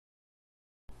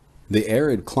The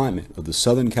arid climate of the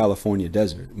Southern California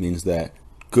desert means that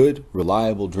good,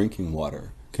 reliable drinking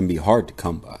water can be hard to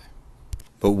come by.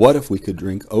 But what if we could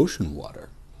drink ocean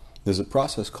water? There's a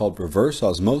process called reverse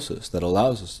osmosis that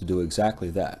allows us to do exactly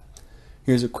that.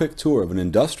 Here's a quick tour of an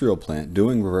industrial plant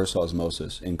doing reverse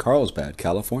osmosis in Carlsbad,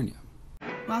 California.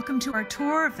 Welcome to our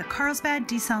tour of the Carlsbad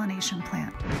Desalination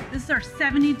Plant. This is our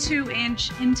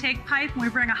 72-inch intake pipe, and we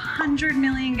bring 100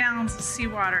 million gallons of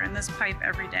seawater in this pipe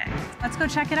every day. Let's go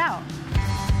check it out.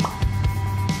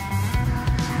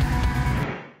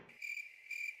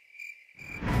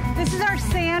 This is our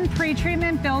sand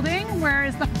pretreatment building, where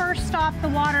is the first stop the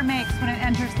water makes when it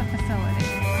enters the facility.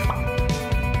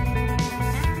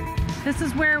 This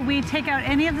is where we take out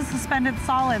any of the suspended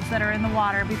solids that are in the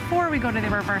water before we go to the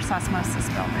reverse osmosis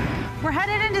building. We're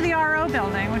headed into the RO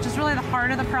building, which is really the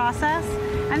heart of the process,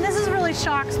 and this really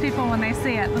shocks people when they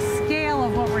see it, the scale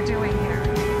of what we're doing here.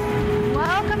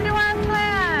 Welcome to our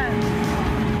plant!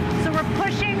 So we're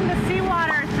pushing the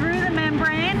seawater through the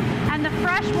membrane, and the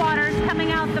fresh water is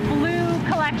coming out the blue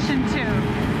collection tube.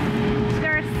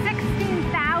 There are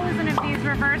 16,000 of these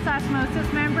reverse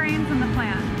osmosis membranes in the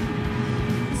plant.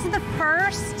 This is the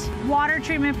first water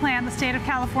treatment plant in the state of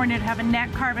California to have a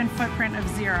net carbon footprint of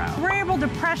 0. We're able to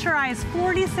pressurize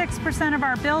 46% of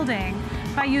our building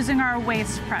by using our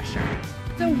waste pressure.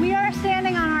 So we are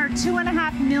standing on our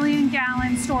 2.5 million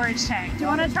gallon storage tank. Do you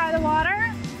want to try the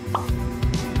water?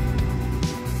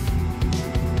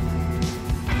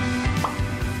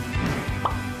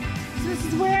 So this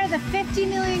is where the 50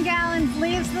 million gallons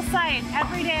leaves the site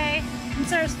every day and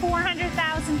serves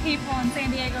 400,000 people in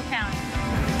San Diego County.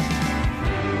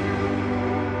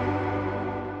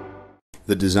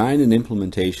 The design and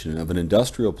implementation of an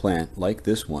industrial plant like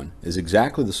this one is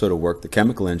exactly the sort of work that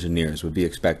chemical engineers would be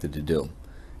expected to do.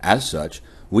 As such,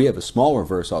 we have a small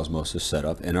reverse osmosis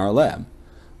setup in our lab.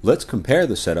 Let's compare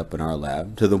the setup in our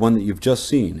lab to the one that you've just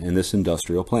seen in this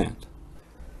industrial plant.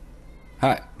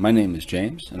 Hi, my name is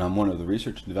James, and I'm one of the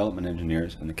research and development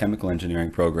engineers in the chemical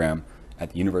engineering program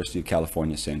at the University of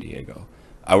California, San Diego.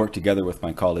 I work together with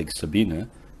my colleague Sabine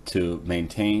to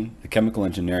maintain the chemical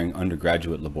engineering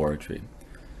undergraduate laboratory.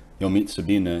 You'll meet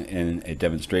Sabine in a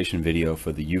demonstration video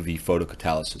for the UV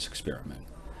photocatalysis experiment.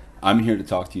 I'm here to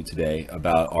talk to you today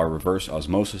about our reverse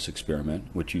osmosis experiment,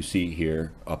 which you see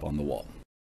here up on the wall.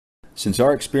 Since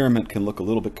our experiment can look a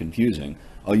little bit confusing,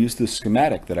 I'll use this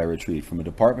schematic that I retrieved from a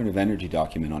Department of Energy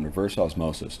document on reverse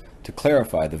osmosis to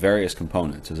clarify the various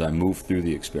components as I move through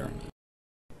the experiment.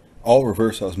 All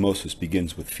reverse osmosis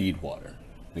begins with feed water.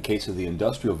 In the case of the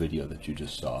industrial video that you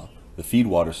just saw, the feed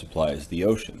water supply is the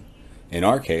ocean. In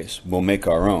our case, we'll make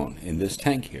our own in this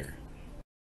tank here.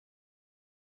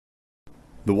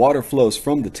 The water flows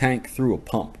from the tank through a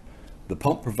pump. The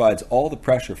pump provides all the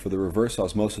pressure for the reverse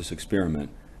osmosis experiment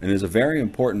and is a very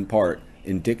important part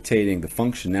in dictating the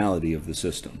functionality of the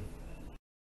system.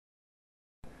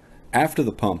 After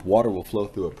the pump, water will flow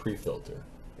through a pre-filter.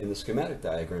 In the schematic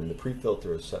diagram, the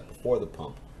pre-filter is set before the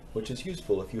pump, which is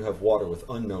useful if you have water with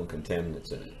unknown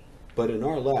contaminants in it. But in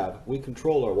our lab, we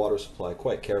control our water supply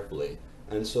quite carefully,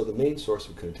 and so the main source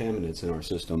of contaminants in our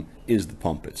system is the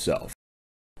pump itself.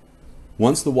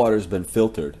 Once the water has been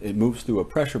filtered, it moves through a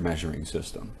pressure measuring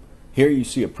system. Here you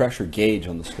see a pressure gauge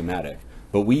on the schematic,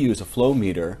 but we use a flow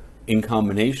meter in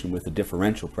combination with a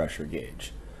differential pressure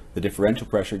gauge. The differential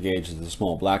pressure gauge is the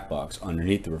small black box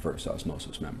underneath the reverse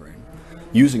osmosis membrane.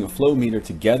 Using a flow meter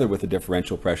together with a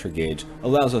differential pressure gauge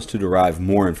allows us to derive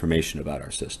more information about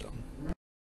our system.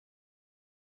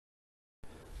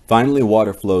 Finally,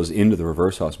 water flows into the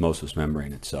reverse osmosis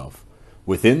membrane itself.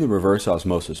 Within the reverse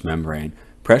osmosis membrane,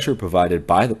 pressure provided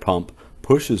by the pump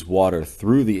pushes water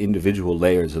through the individual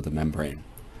layers of the membrane.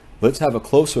 Let's have a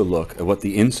closer look at what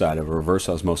the inside of a reverse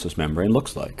osmosis membrane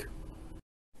looks like.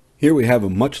 Here we have a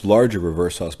much larger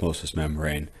reverse osmosis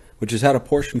membrane, which has had a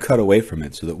portion cut away from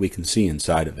it so that we can see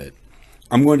inside of it.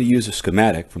 I'm going to use a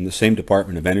schematic from the same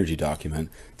Department of Energy document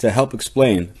to help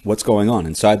explain what's going on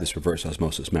inside this reverse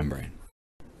osmosis membrane.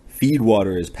 Feed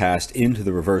water is passed into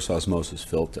the reverse osmosis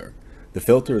filter. The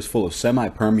filter is full of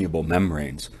semi-permeable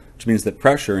membranes, which means that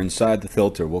pressure inside the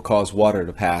filter will cause water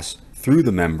to pass through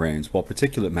the membranes while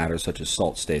particulate matter such as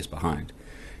salt stays behind.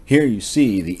 Here you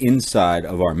see the inside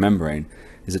of our membrane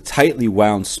is a tightly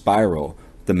wound spiral,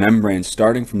 the membrane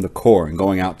starting from the core and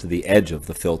going out to the edge of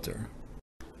the filter.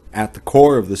 At the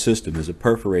core of the system is a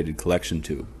perforated collection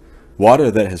tube.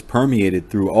 Water that has permeated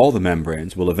through all the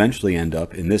membranes will eventually end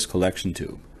up in this collection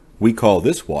tube. We call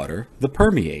this water the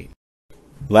permeate.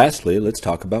 Lastly, let's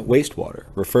talk about wastewater.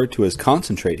 Referred to as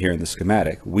concentrate here in the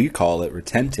schematic, we call it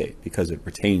retentate because it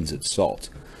retains its salt.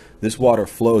 This water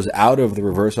flows out of the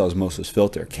reverse osmosis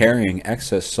filter, carrying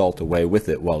excess salt away with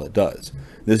it while it does.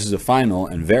 This is a final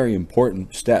and very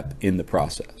important step in the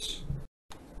process.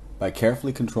 By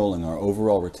carefully controlling our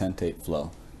overall retentate flow,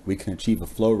 we can achieve a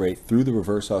flow rate through the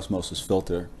reverse osmosis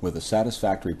filter with a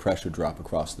satisfactory pressure drop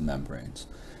across the membranes.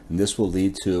 And this will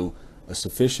lead to a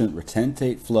sufficient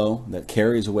retentate flow that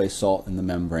carries away salt in the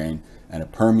membrane and a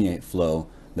permeate flow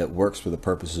that works for the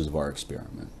purposes of our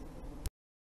experiment.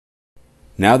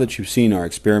 Now that you've seen our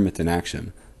experiment in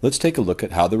action, let's take a look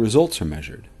at how the results are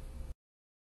measured.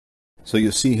 So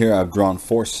you'll see here I've drawn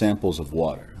 4 samples of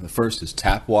water. The first is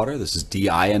tap water. This is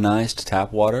deionized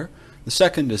tap water. The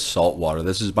second is salt water.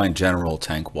 This is my general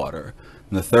tank water.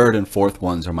 And the third and fourth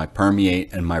ones are my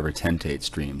permeate and my retentate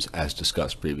streams, as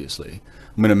discussed previously.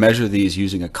 I'm going to measure these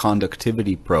using a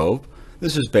conductivity probe.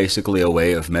 This is basically a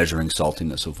way of measuring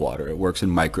saltiness of water. It works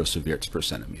in microsieverts per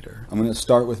centimeter. I'm going to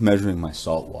start with measuring my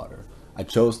salt water. I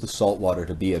chose the salt water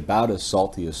to be about as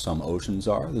salty as some oceans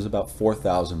are. There's about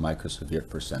 4,000 microsievert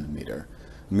per centimeter.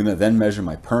 I'm going to then measure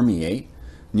my permeate,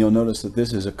 and you'll notice that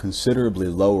this is a considerably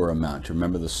lower amount.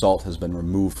 Remember, the salt has been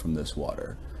removed from this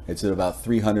water. It's at about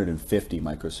 350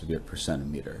 microsievert per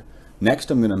centimeter.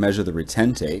 Next, I'm going to measure the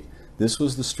retentate. This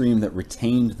was the stream that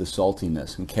retained the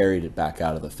saltiness and carried it back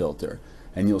out of the filter.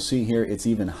 And you'll see here it's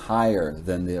even higher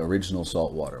than the original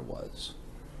salt water was.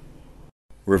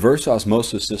 Reverse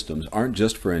osmosis systems aren't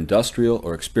just for industrial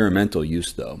or experimental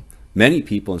use though. Many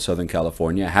people in Southern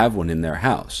California have one in their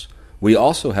house. We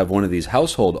also have one of these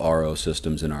household RO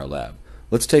systems in our lab.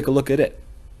 Let's take a look at it.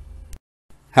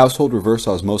 Household reverse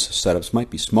osmosis setups might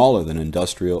be smaller than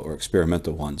industrial or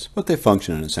experimental ones, but they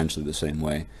function in essentially the same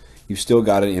way. You've still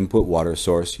got an input water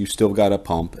source, you've still got a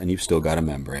pump, and you've still got a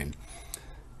membrane.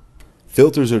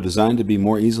 Filters are designed to be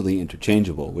more easily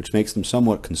interchangeable, which makes them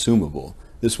somewhat consumable.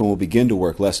 This one will begin to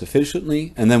work less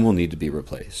efficiently, and then will need to be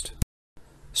replaced.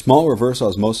 Small reverse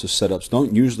osmosis setups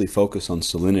don't usually focus on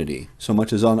salinity so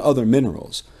much as on other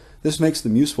minerals. This makes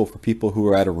them useful for people who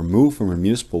are at a remove from a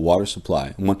municipal water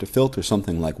supply and want to filter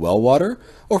something like well water,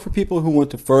 or for people who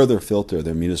want to further filter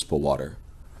their municipal water.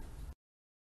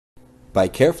 By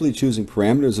carefully choosing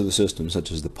parameters of the system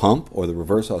such as the pump or the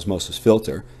reverse osmosis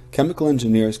filter, chemical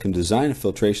engineers can design a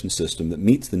filtration system that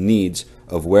meets the needs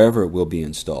of wherever it will be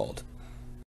installed.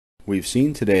 We've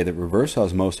seen today that reverse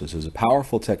osmosis is a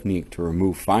powerful technique to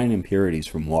remove fine impurities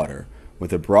from water,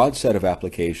 with a broad set of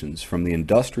applications from the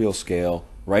industrial scale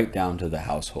right down to the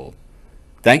household.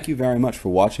 Thank you very much for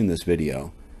watching this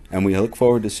video, and we look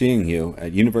forward to seeing you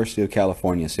at University of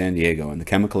California, San Diego in the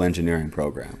Chemical Engineering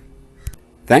program.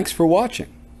 Thanks for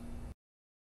watching.